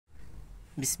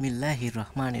বিসমিল্লাহির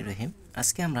রহমানির রহিম।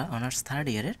 আজকে আমরা অনার্স থার্ড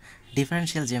ইয়ারের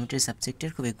ডিফারেনশিয়াল জিওমেট্রি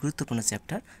সাবজেক্টের খুবই গুরুত্বপূর্ণ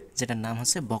চ্যাপ্টার, যেটার নাম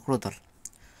হচ্ছে বক্রতল।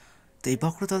 তো এই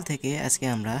বক্রতল থেকে আজকে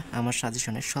আমরা আমার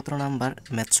সাজেশনের 17 নাম্বার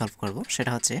ম্যাথ সলভ করব।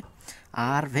 সেটা হচ্ছে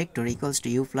আর vector equals to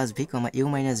you plus V comma you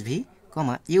minus V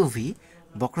comma U V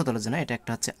বক্রতলের জন্য। এটা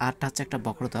একটা হচ্ছে আরটা হচ্ছে একটা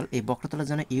বক্রতল। এই বক্রতলের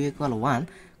জন্য you equal 1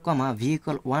 comma V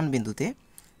equal 1 বিন্দুতে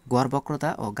গড় বক্রতা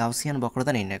ও গাউসিয়ান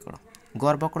বক্রতা নির্ণয় করো।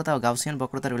 গড় বক্রতা ও গাউসিয়ান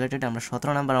বক্রতা রিলেটেড আমরা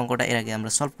 17 নম্বর অঙ্কটা এর আগে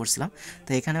আমরা সলভ করছিলাম। তো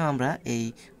এখানেও আমরা এই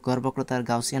গড় বক্রতা আর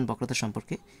গাউসিয়ান বক্রতা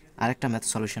সম্পর্কে আরেকটা ম্যাথ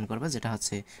সলিউশন করব, যেটা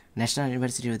হচ্ছে ন্যাশনাল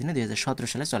ইউনিভার্সিটির অধীনে 2017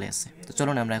 সালে চলে আসছে। তো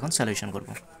চলুন আমরা এখন সলিউশন করব।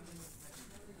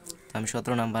 তো আমি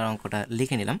 17 নম্বর অঙ্কটা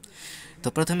লিখে নিলাম। তো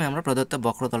প্রথমে আমরা প্রদত্ত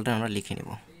বক্রতলটা আমরা লিখে নিব।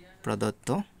 প্রদত্ত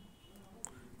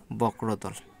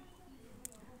বক্রতল।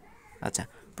 আচ্ছা,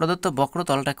 প্রদত্ত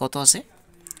বক্রতলটা কত আছে?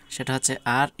 সেটা হচ্ছে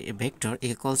আর vector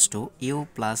equals to you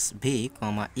plus V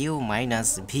comma you minus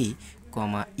V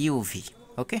comma U V.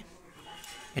 ওকে,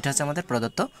 এটা হচ্ছে আমাদের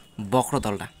প্রদত্ত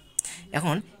বক্রতলটা।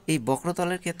 এখন এই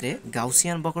বক্রতলের ক্ষেত্রে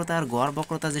গাউসিয়ান বক্রতা আর গড়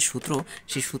বক্রতা যে সূত্র,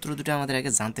 সেই সূত্র দুটো আমাদের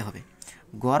আগে জানতে হবে।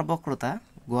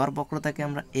 গড় বক্রতাকে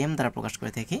আমরা এম দ্বারা প্রকাশ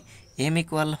করে থাকি। এম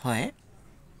ইকুয়াল হয়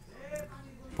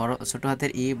ছোটো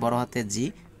হাতের ই বড় হাতের জি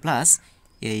প্লাস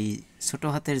এই ছোটো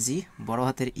হাতের জি বড়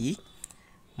হাতের ই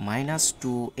মাইনাস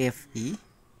 2 এফ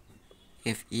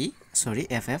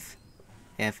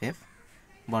এফ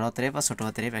বড় হাতের এফ আর ছোটো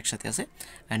হাতের এফ একসাথে আছে,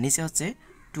 আর নিচে হচ্ছে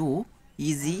 2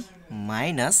 ইজি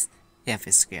মাইনাস এফ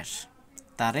স্কোয়ার,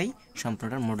 তারই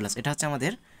সম্পূর্ণটার মডুলাস। এটা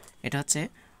হচ্ছে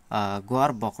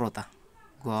গড়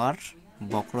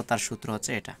বক্রতার সূত্র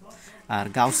হচ্ছে এটা। আর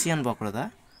গাউসিয়ান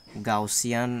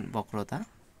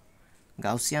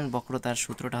বক্রতার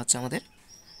সূত্রটা হচ্ছে আমাদের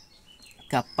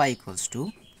kappa equals to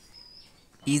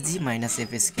easy minus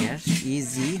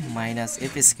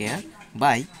F square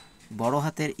by বড়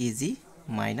হাতের ইজি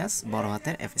মাইনাস বড়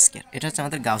হাতের এফ স্কোয়ার। এটা হচ্ছে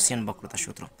আমাদের গাউসিয়ান বক্রতার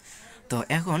সূত্র। তো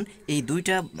এখন এই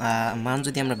দুইটা মান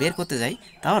যদি আমরা বের করতে যাই,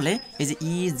 তাহলে এই যে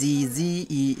ই জি জি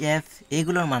ই এফ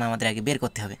এইগুলোর মান আমাদের আগে বের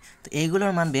করতে হবে। তো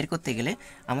এইগুলোর মান বের করতে গেলে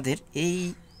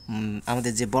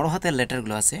আমাদের যে বড় হাতের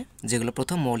লেটারগুলো আছে, যেগুলো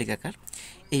প্রথম মৌলিক আকার,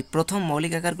 এই প্রথম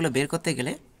মৌলিক আকারগুলো বের করতে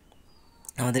গেলে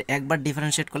আমাদের একবার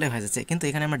ডিফারেন্সিয়েট করলে হয়ে যাচ্ছে। কিন্তু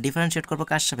এখানে আমরা ডিফারেন্সিয়েট করবো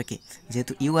কার সাপেক্ষে?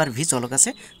 যেহেতু ইউ আর ভি চলক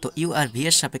আছে, তো ইউ আর ভি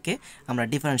এর সাপেক্ষে আমরা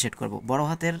ডিফারেন্সিয়েট করব। বড়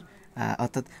হাতের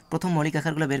অর্থাৎ প্রথম মৌলিক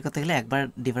আকারগুলো বের করতে গেলে একবার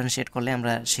ডিফারেন্সিয়েট করলে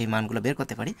আমরা সেই মানগুলো বের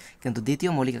করতে পারি, কিন্তু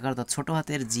দ্বিতীয় মৌলিক আকার অর্থাৎ ছোটো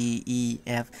হাতের জি ই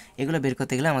এফ এগুলো বের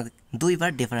করতে গেলে আমাদের দুইবার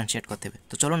ডিফারেন্সিয়েট করতে হবে।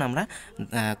 তো চলুন আমরা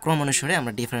ক্রম অনুসারে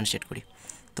আমরা ডিফারেন্সিয়েট করি।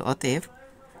 তো অতএব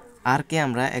আরকে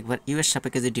আমরা একবার ইউ এর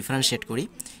সাপেক্ষে যে ডিফারেন্সিয়েট করি,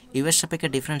 ইউ এর সাপেক্ষে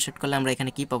ডিফারেন্সিয়েট করলে আমরা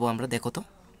এখানে কী পাবো? আমরা দেখো তো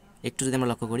একটু যদি আমরা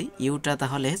লক্ষ্য করি, ইউটা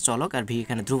তাহলে চলক আর ভি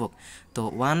এখানে ধ্রুবক। তো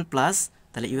 1 প্লাস,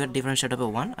 তাহলে ইউ এর ডিফারেন্সিয়েট হবে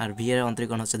 1 আর ভি এর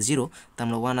অন্তরীকরণ হচ্ছে 0। তো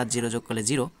আমরা 1 আর 0 যোগ করলে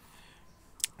 0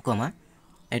 কমা,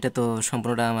 এটা তো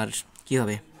সম্পূর্ণটা আমার কি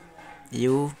হবে?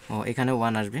 ইউ এখানে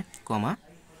 1 আসবে কমা,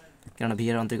 কেননা ভি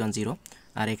এর অন্তরীকরণ 0,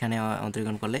 আর এখানে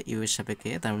অন্তরীকরণ করলে ইউ এর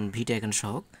সাপেক্ষে, তার মানে ভিটা এখানে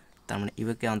সহক, তার মানে ইউ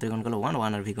কে অন্তরীকরণ করলে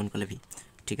 1 আর ভি গুণ করলে ভি।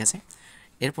 ঠিক আছে,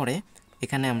 এরপরে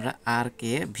এখানে আমরা আর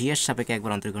কে ভি এর সাপেক্ষে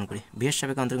একবার অন্তরীকরণ করি। ভি এর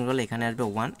সাপেক্ষে অন্তরীকরণ করলে এখানে আসবে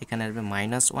 1, এখানে আসবে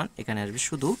 -1, এখানে আসবে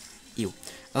শুধু ইউ।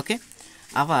 ওকে,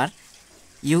 আবার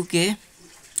ইউকে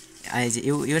এই যে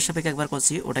ইউ এর সাপেক্ষে একবার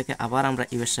করছি, ওটাকে আবার আমরা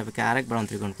ইউ এর সাপেক্ষে আরেকবার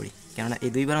অন্তরীকরণ করি, কেননা এই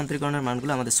দুইবার অন্তরীকরণের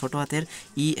মানগুলো আমাদের ছোটো হাতের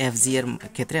ই এফ জি এর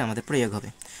ক্ষেত্রে আমাদের প্রয়োগ হবে।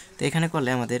 তো এখানে করলে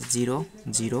আমাদের 0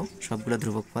 0 সবগুলো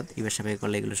ধ্রুবক পদ, ইউ এর সাপেক্ষে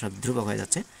করলে এগুলো সব ধ্রুবক হয়ে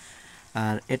যাচ্ছে।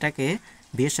 আর এটাকে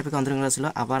ভি এর সাপেক্ষে অন্তরীকরণ করা ছিল,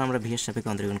 আবার আমরা ভি এর সাপেক্ষে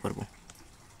অন্তরীকরণ করব।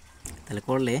 তাহলে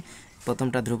করলে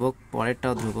প্রথমটা ধ্রুবক,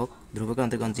 পরেরটাও ধ্রুবকের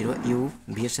অন্তরীকরণ 0, ইউ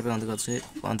ভি এর সাপেক্ষে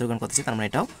অন্তরীকরণ করতেছি, তার মানে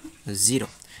এটাও 0।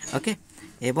 ওকে,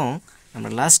 এবং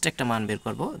আমরা লাস্ট একটা মান বের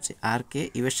করব, যে আর কে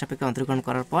ইউ এর সাপেক্ষে অন্তরীকরণ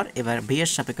করার পর এবার ভি এর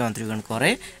সাপেক্ষে অন্তরীকরণ করে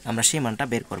আমরা সেই মানটা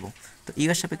বের করব। তো ইউ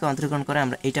এর সাপেক্ষে অন্তরীকরণ করে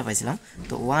আমরা এইটা পাইছিলাম।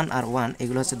 তো 1 আর 1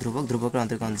 এগুলো হচ্ছে ধ্রুবকের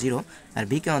অন্তরীকরণ 0, আর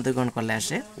ভিকে অন্তরীকরণ করলে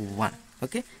আসে 1।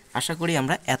 ওকে, আশা করি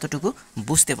আমরা এতটুকু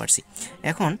বুঝতে পারছি।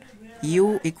 এখন you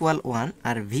equal 1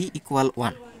 R V equal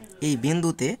 1 এই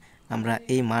বিন্দুতে আমরা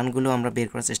এই মানগুলো আমরা বের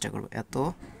করার চেষ্টা করব। এত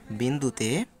বিন্দুতে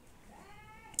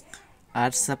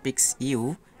আর সাফিক্স ইউ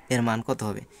এর মান কত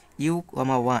হবে? You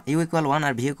equal 1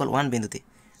 R V equal 1 বিন্দুতে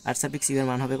আর সাফিক্স ইউ এর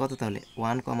মান হবে কত? তাহলে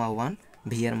 1,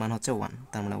 ভি এর মান হচ্ছে 1,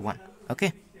 তার মানে 1। ওকে,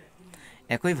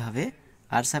 একইভাবে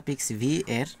আর সাফিক্স ভি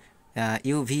এর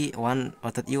ইউ ভি 1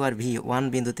 অর্থাৎ ইউ আর ভি 1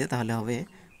 বিন্দুতে তাহলে হবে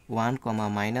 1,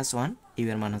 -1, ইউ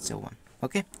এর মান হচ্ছে 1।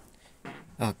 ওকে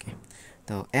ওকে,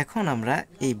 তো এখন আমরা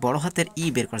এই বড় হাতের ই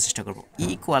বের করার চেষ্টা করব। ই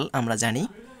ইকুয়াল আমরা জানি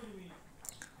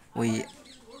ওই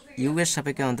ইউ এর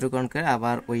সাপেক্ষে অন্তরীকরণ করে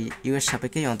আবার ওই ইউ এর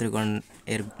সাপেক্ষেই অন্তরীকরণ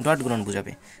এর ডট গুণন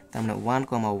বোঝাবে। তার মানে 1,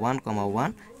 1,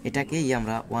 1 এটাকেই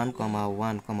আমরা 1,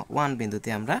 1, 1 বিন্দুতে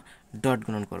আমরা ডট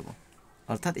গুণন করব।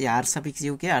 অর্থাৎ এই আর suffix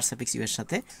UK R suffix you এর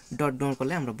সাথে ডট গুণ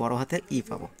করলে আমরা বড় হাতের ই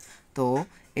পাবো। তো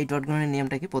এই ডট গুণের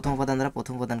নিয়মটা কি, প্রথম উপাদান দ্বারা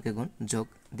প্রথম উপাদানকে গুণ যোগ,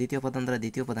 দ্বিতীয় উপাদান দ্বারা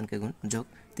দ্বিতীয় উপাদানকে গুণ যোগ,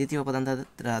 তৃতীয় উপাদান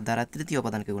দ্বারা তৃতীয়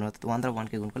উপাদানকে গুণ, অর্থাৎ 1 দ্বারা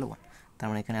 1কে গুণ করলে 1। তার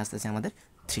মানে এখানে আসতেছে আমাদের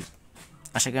 3।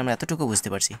 আশা করি আমরা এতটুকু বুঝতে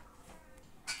পারছি।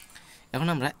 এখন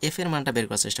আমরা এফ এর মানটা বের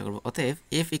করার চেষ্টা করব। অতএব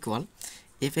এফ ইকুয়াল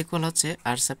হচ্ছে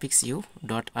আর সাফিক্স ইউ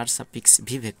ডট আর সাফিক্স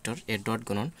ভি ভেক্টর এর ডট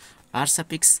গুণন আর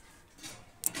suffix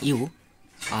you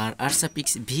R R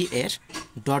suffix V এর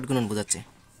ডট গুণন বোঝাচ্ছে।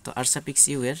 তো আর সাফিক্স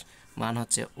ইউ এর মান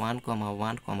হচ্ছে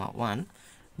 1,1,1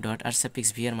 ডট আর সাফিক্স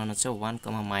ভি এর মান হচ্ছে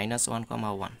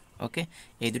 1,-1,1। ওকে,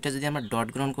 এই দুটো যদি আমরা ডট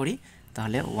গুণন করি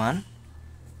তাহলে 1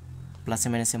 প্লাসে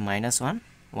মাইনাসে -1,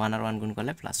 1 আর 1 গুণ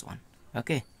করলে +1।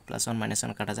 ওকে, +1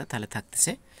 -1 কাটা যায়, তাহলে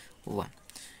থাকতেছে 1।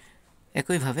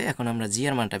 একইভাবে এখন আমরা জি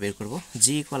এর মানটা বের করব।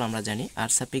 জি ইকুয়াল আমরা জানি আর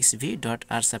সাফিক্স ভি ডট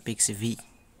আর সাফিক্স ভি,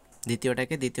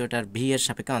 দ্বিতীয়টার ভি এর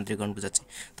সাপেক্ষে অন্তরীকরণ বোঝাচ্ছে।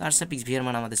 তো আর সাফিক্স ভি এর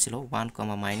মান আমাদের ছিল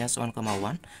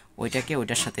 1,-1,1, ওইটাকে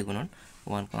ওইটার সাথে গুণন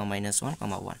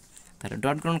 1,-1,1। তাহলে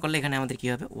ডট গুণন করলে এখানে আমাদের কি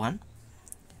হবে 1,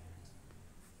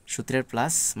 সূত্রের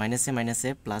প্লাস মাইনাসে মাইনাসে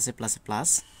প্লাসে প্লাসে প্লাস,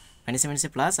 মাইনাসে মাইনাসে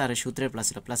প্লাস, আর সূত্রের প্লাস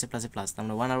ছিল প্লাসে প্লাসে প্লাস। তার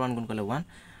মানে 1 আর 1 গুণ করলে 1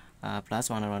 প্লাস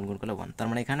 1 আর 1 গুণ করলে 1। তার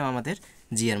মানে এখানেও আমাদের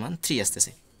জি এর মান 3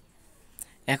 আসতেছে।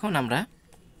 এখন আমরা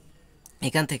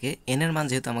এখান থেকে এন এর মান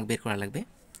যেহেতু আমাকে বের করা লাগবে,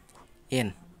 এন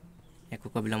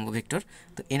একক অবিলম্ব ভেক্টর,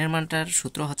 তো এন এর মানটার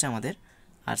সূত্র হচ্ছে আমাদের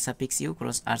আর suffix you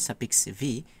cross R suffix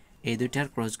V, এই দুইটার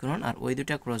ক্রস গুণন, আর ওই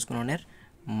দুইটা ক্রস গুণনের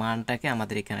মানটাকে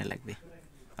আমাদের এখানে লাগবে।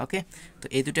 ওকে, তো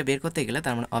এই দুটো বের করতে গেলে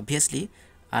তার মানে obviously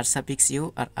R suffix you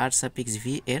R R suffix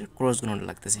V এর ক্রস গুণন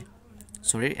লাগতেছে।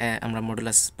 সরি, আমরা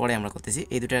মডুলাস পরে আমরা করতেছি,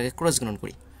 এই দুটোর আগে ক্রস গুণন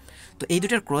করি। তো এই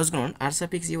দুটার ক্রস গুণন আর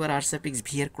suffix you R R suffix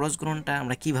V এর ক্রস গুণনটা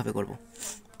আমরা কিভাবে করব?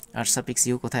 আর সাফিক্স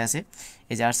ইউ কোথায় আছে?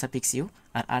 এই যে আর suffix you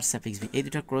R R suffix V, এই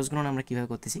দুটার ক্রস গুণন আমরা কিভাবে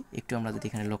করতেছি একটু আমরা যদি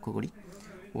এখানে লক্ষ্য করি,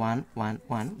 1 1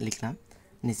 1 লিখলাম,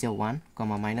 নিচে 1,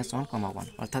 -1, 1,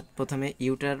 অর্থাৎ প্রথমে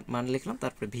ইউটার মান লিখলাম,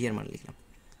 তারপরে ভি এর মান লিখলাম।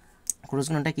 ক্রস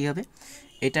গুণনটা কী হবে?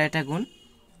 এটা গুণ,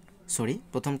 সরি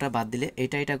প্রথমটা বাদ দিলে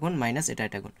এটা গুণ মাইনাস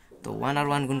এটা গুণ। তো 1 আর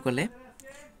 1 গুণ করলে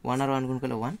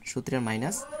 1, সূত্রের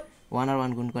মাইনাস 1 আর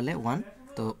 1 গুণ করলে 1।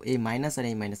 তো এই মাইনাস আর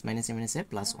এই মাইনাসে মাইনাসে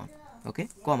 +1। ওকে,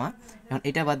 কমা, এখন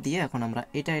এটা বাদ দিয়ে এখন আমরা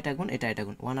এটা গুণ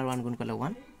 1 আর 1 গুণ করলে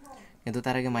 1, কিন্তু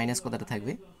তার আগে মাইনাস কথাটা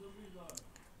থাকবে,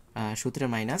 সূত্রের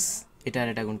মাইনাস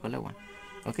এটা গুণ করলে 1।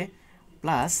 ওকে,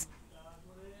 প্লাস,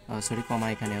 সরি কমা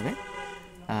এখানে হবে,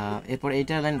 এরপর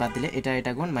এইটার লাইন বাদ দিলে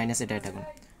এটা গুণ মাইনাস এটা গুণ।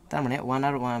 তার মানে 1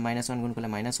 আর -1 গুণ করলে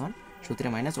 -1, সূত্রে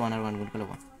মাইনাস 1 আর 1 গুণ করলে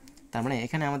 1। তার মানে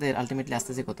এখানে আমাদের আলটিমেটলি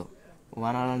আসতেছে কত?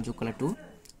 1 আর 1 যোগ করলে 2,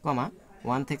 কমা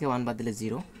 1 থেকে 1 বাদ দিলে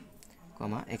 0,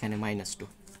 কমা এখানে -2।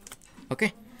 ওকে,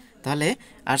 তাহলে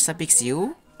আর suffix you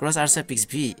cross R suffix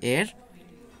V এর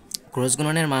ক্রস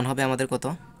গুণনের মান হবে আমাদের কত?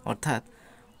 অর্থাৎ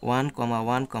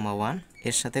 1,1,1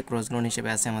 এর সাথে ক্রস গুণন হিসেবে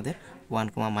আছে আমাদের 1,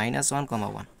 -1,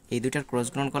 1। এই দুইটার ক্রস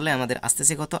গুণন করলে আমাদের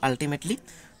আসতেছে কত? আলটিমেটলি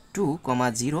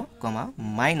 2,0,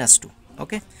 -2।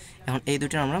 ওকে, এখন এই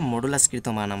দুইটার আমরা মডুলাসকৃত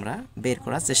মান আমরা বের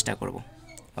করার চেষ্টা করব।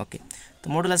 ওকে, তো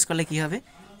মডুলাস করলে কি হবে?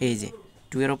 এই যে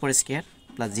 2 এর ওপর স্কয়ার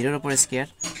প্লাস 0 এর ওপর স্কয়ার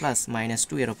প্লাস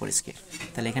 -2 এর ওপর স্কয়ার।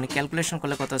 তাহলে এখানে ক্যালকুলেশন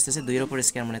করলে কত আসতেছে? 2 এর ওপর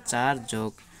স্কয়ার মানে 4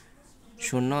 যোগ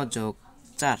 0 যোগ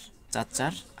 4, 4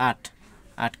 4 8,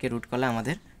 8কে রুট করলে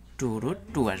আমাদের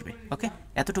 2√2 আসবে। ওকে,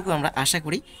 এতটুকু আমরা আশা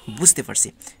করি বুঝতে পারছি।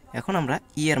 এখন আমরা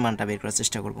ই এর মানটা বের করার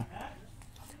চেষ্টা করব।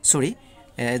 সরি,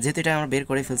 যেহেতু এটা আমরা বের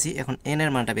করে ফেলছি, এখন এন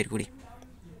এর মানটা বের করি।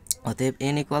 অতএব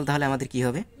এন ইকুয়াল তাহলে আমাদের কি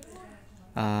হবে?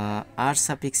 আর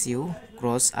suffix you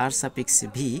cross R suffix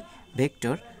V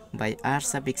vector by R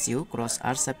suffix you cross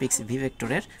R suffix V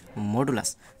ভেক্টরের মডুলাস।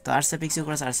 তো আর suffix you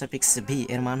cross R suffix V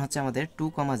এর মান হচ্ছে আমাদের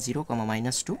 2,0,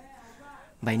 -2,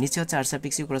 বাই নিচে হচ্ছে আর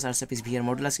suffix you cross R suffix V এর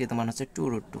মডুলাস কিন্তু মান হচ্ছে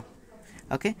 2√2।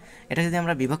 ওকে, এটা যদি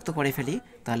আমরা বিভক্ত করে ফেলি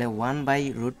তাহলে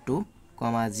 1/√2,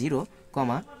 0,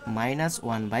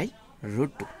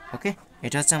 -1/√2। ওকে,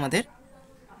 এটা হচ্ছে আমাদের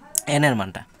এন এর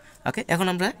মানটা। ওকে, এখন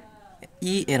আমরা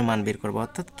ই এর মান বের করব,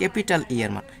 অর্থাৎ ক্যাপিটাল ই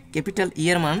এর মান। ক্যাপিটাল ই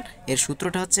এর মান এর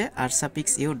সূত্রটা হচ্ছে আর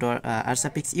suffix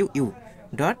you U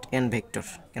dot N vector,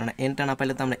 কেননা এনটা না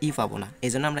পাইলে তো আমরা ই পাবো না, এই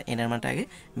জন্য আমরা এন এর মানটা আগে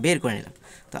বের করে নিলাম।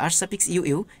 তো আর সাফিক্স ইউ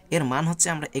ইউ এর মান হচ্ছে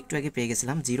আমরা একটু আগে পেয়ে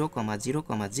গেছিলাম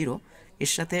 0,0,0,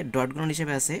 এর সাথে ডট গুণন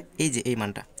হিসেবে আছে এই যে এই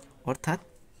মানটা, অর্থাৎ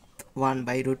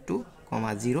 1/√2,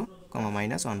 0,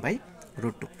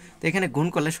 -1/√2। তো এখানে গুণ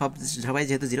করলে সবাই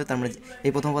যেহেতু 0, তার মানে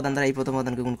এই প্রথম উপাদান দ্বারা এই প্রথম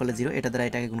উপাদানকে গুণ করলে 0, এটা দ্বারা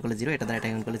এটাকে গুণ করলে 0, এটা দ্বারা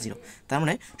এটাকে গুণ করলে 0। তার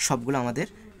মানে সবগুলো আমাদের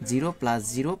 0 +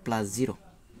 0 + 0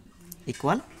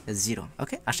 = 0।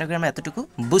 ওকে, আশা করি আমরা এতটুকু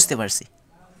বুঝতে পারছি।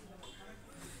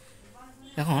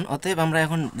 এখন অতএব আমরা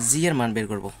এখন জি এর মান বের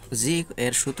করব। জি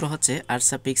এর সূত্র হচ্ছে আর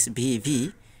suffix V V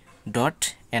dot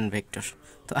N vector.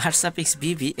 তো তো আর সাফিক্স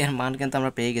বিবি এর মান কিন্তু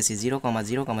আমরা পেয়ে গেছি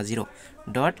 0,0,0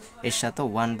 ডট এর সাথে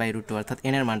 1/√2 অর্থাৎ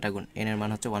n এর মানটা গুণ, n এর মান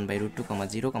হচ্ছে 1/√2,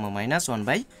 0,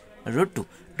 -1/√2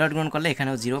 ডট গুণ করলে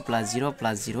এখানেও 0 + 0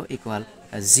 + 0 =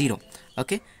 0।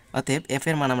 ওকে, অতএব এফ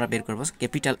এর মান আমরা বের করব,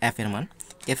 ক্যাপিটাল এফ এর মান।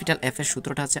 ক্যাপিটাল এফ এর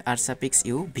সূত্রটা হচ্ছে আর suffix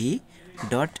U V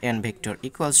dot N vector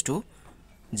equals to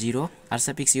 0, R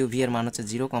suffix U V এর মান হচ্ছে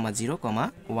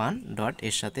 0,0,1 ডট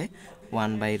এর সাথে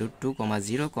 1/√2,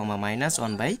 0,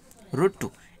 -1/√2।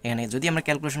 এখানে যদি আমরা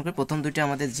ক্যালকুলেশন করি প্রথম দুইটা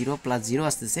আমাদের 0 + 0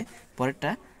 আসতেছে,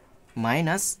 পরেরটা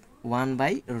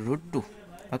 -1/√2।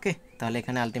 ওকে, তাহলে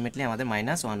এখানে আলটিমেটলি আমাদের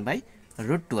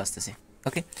 -1/√2 আসতেছে।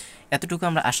 ওকে, এতটুকু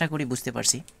আমরা আশা করি বুঝতে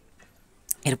পারছি।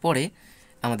 এরপরে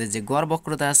আমাদের যে গড়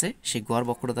বক্রতা আছে সেই গড়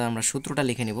বক্রতা আমরা সূত্রটা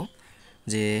লিখে নিব,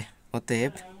 যে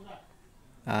অতএব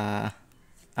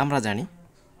আমরা জানি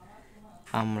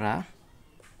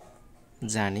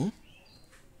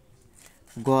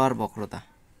গড়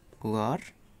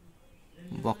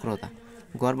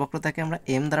বক্রতাকে আমরা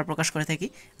এম দ্বারা প্রকাশ করে থাকি।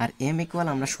 আর এম ইকুয়াল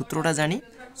আমরা সূত্রটা জানি,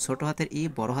 ছোট হাতের ই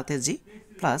বড় হাতের জি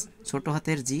প্লাস ছোট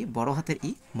হাতের জি বড় হাতের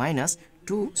ই মাইনাস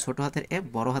 2 ছোট হাতের এফ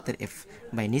বড় হাতের এফ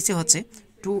বাই নিচে হচ্ছে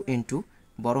 2 ইন্টু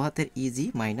বড় হাতের ই জি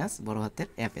মাইনাস বড় হাতের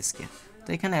এফ স্কয়ার। তো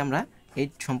এখানে আমরা এই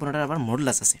সম্পূর্ণটার আবার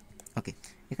মডুলাস আছে। ওকে,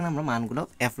 এখানে আমরা মানগুলো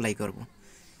অ্যাপ্লাই করব।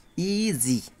 ই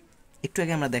জি একটু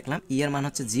আগে আমরা দেখলাম ই এর মান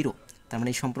হচ্ছে 0, তার মানে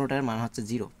এই সম্পূর্ণটার মান হচ্ছে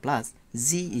 0 প্লাস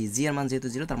জি জি এর মান যেহেতু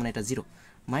 0 তার মানে এটা 0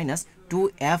 মাইনাস 2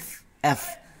 এফ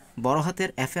বড় হাতের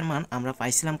এফ এর মান আমরা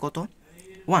পাইছিলাম কত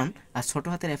 1, আর ছোট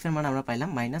হাতের এফ এর মান আমরা পাইলাম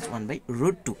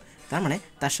 -1/√2, তার মানে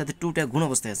তার সাথে 2টা গুণ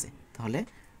অবস্থায় আছে, তাহলে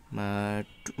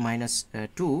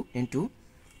 -2 ইন্টু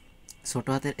ছোট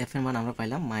হাতের এফ এর মান আমরা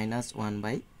পাইলাম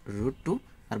 -1/√2,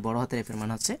 আর বড় হাতের এফ এর মান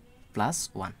হচ্ছে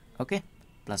 +1। ওকে,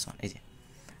 +1 এই যে,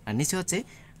 আর নিচে হচ্ছে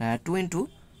 2 ইন্টু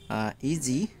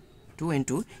ইজি 2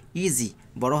 ইন্টু ইজি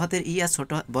বড় হাতের ই আর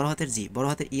ছোট বড় হাতের জি, বড়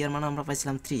হাতের ই এর মানও আমরা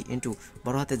পাইছিলাম 3 ইন্টু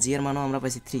বড় হাতের জি এর মানও আমরা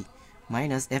পাইছি 3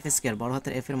 মাইনাস এফ স্কয়ার বড়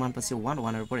হাতের এফ এর মান পাচ্ছি 1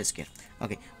 এর উপর স্কয়ার।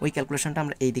 ওকে, ওই ক্যালকুলেশনটা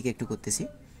আমরা এই দিকে একটু করতেছি,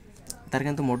 তার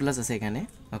কিন্তু মডুলাস আছে এখানে।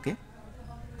 ওকে,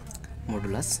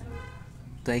 মডুলাস,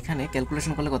 তো এখানে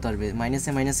ক্যালকুলেশন করলে কত আসবে,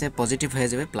 মাইনাসে পজিটিভ হয়ে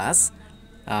যাবে প্লাস,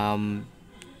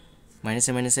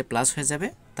 মাইনাসে প্লাস হয়ে যাবে,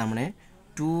 তার মানে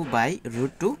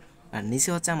 2/√2, আর নিচে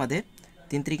হচ্ছে আমাদের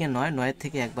 3 3 9, 9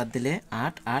 থেকে একবার দিলে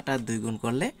 8, আর 2 গুণ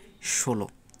করলে 16।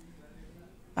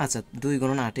 আচ্ছা, 2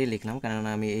 গুণন 8ই লিখলাম, কারণ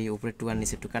আমি এই উপরে 2 আর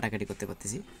নিচে 2 কাটাকাটি করতে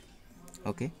পারতেছি।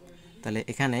 ওকে, তাহলে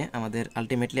এখানে আমাদের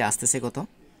আলটিমেটলি আসতেছে কত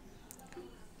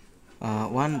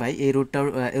 1 বাই এই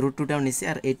 √2টাও নিচে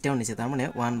আর 8টাও নিচে, তার মানে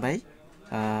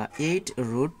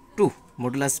 1/8√2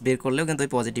 মডুলাস বের করলেও কিন্তু ওই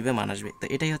পজিটিভে মান আসবে। তো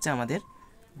এটাই হচ্ছে আমাদের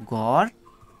গড়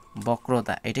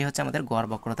বক্রতা, এটাই হচ্ছে আমাদের গড়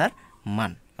বক্রতার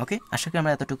মান। ওকে, আশা করি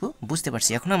আমরা এতটুকু বুঝতে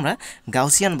পারছি। এখন আমরা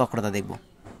গাউসিয়ান বক্রতা দেখব।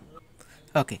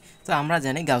 ওকে, তো আমরা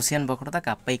জানি গাউসিয়ান বক্রতা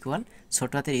কাপ্পা ইকুয়াল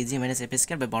ছোট হাতের ইজি মাইনাস এফ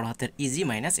স্কয়ার বা বড় হাতের ইজি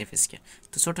মাইনাস এফ স্কয়ার।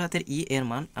 তো ছোট হাতের ই এর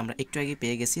মান আমরা একটু আগে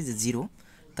পেয়ে গেছি যে 0,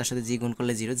 তার সাথে জি গুণ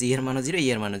করলে 0, জি এর মানও 0, ই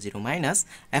এর মানও 0 মাইনাস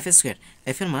এফ স্কয়ার,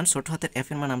 এফ এর মান ছোট হাতের এফ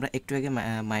এর মান আমরা একটু আগে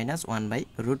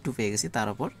 -1/√2 পেয়ে গেছি, তার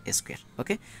উপর স্কয়ার।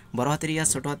 ওকে, বড় হাতের ই আর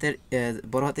ছোট হাতের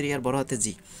বড় হাতের ই আর বড় হাতের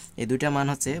জি, এই দুইটা মান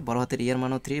হচ্ছে বড় হাতের ই এর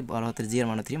মানও 3, বড় হাতের জি এর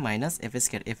মানও 3 মাইনাস এফ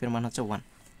স্কয়ার, এফ এর মান হচ্ছে 1,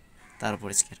 তার উপর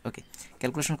স্কয়ার। ওকে,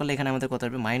 ক্যালকুলেশন করলে এখানে আমাদের কত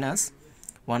আসবে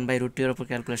 -1/√2 এর উপর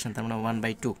ক্যালকুলেশন, তার মানে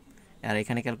 1/2, আর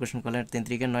এখানে ক্যালকুলেশন করলে 3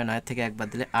 3 9, 9 থেকে একবার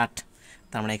দিলে 8,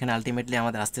 তার মানে এখানে আলটিমেটলি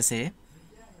আমাদের আসতেছে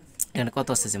এখানে কত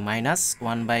আসতেছে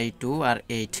 -1/2 আর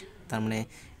 8, তার মানে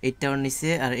 8টাও নিচে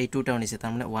আর এই 2টাও নিচে,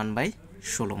 তার মানে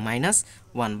 1/16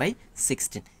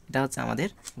 -1/16। এটা হচ্ছে আমাদের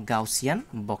গাউসিয়ান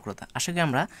বক্রতা। আশা করি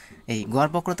আমরা এই গড়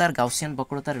বক্রতা আর গাউসিয়ান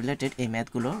বক্রতা রিলেটেড এই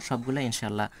ম্যাথগুলো সবগুলো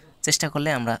ইনশাল্লাহ চেষ্টা করলে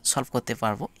আমরা সলভ করতে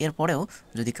পারবো। এরপরেও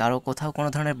যদি কারো কোথাও কোনো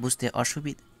ধরনের বুঝতে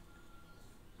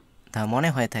অসুবিধা মনে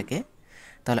হয়ে থাকে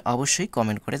তাহলে অবশ্যই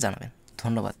কমেন্ট করে জানাবেন।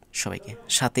 ধন্যবাদ সবাইকে,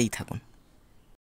 সাথেই থাকুন।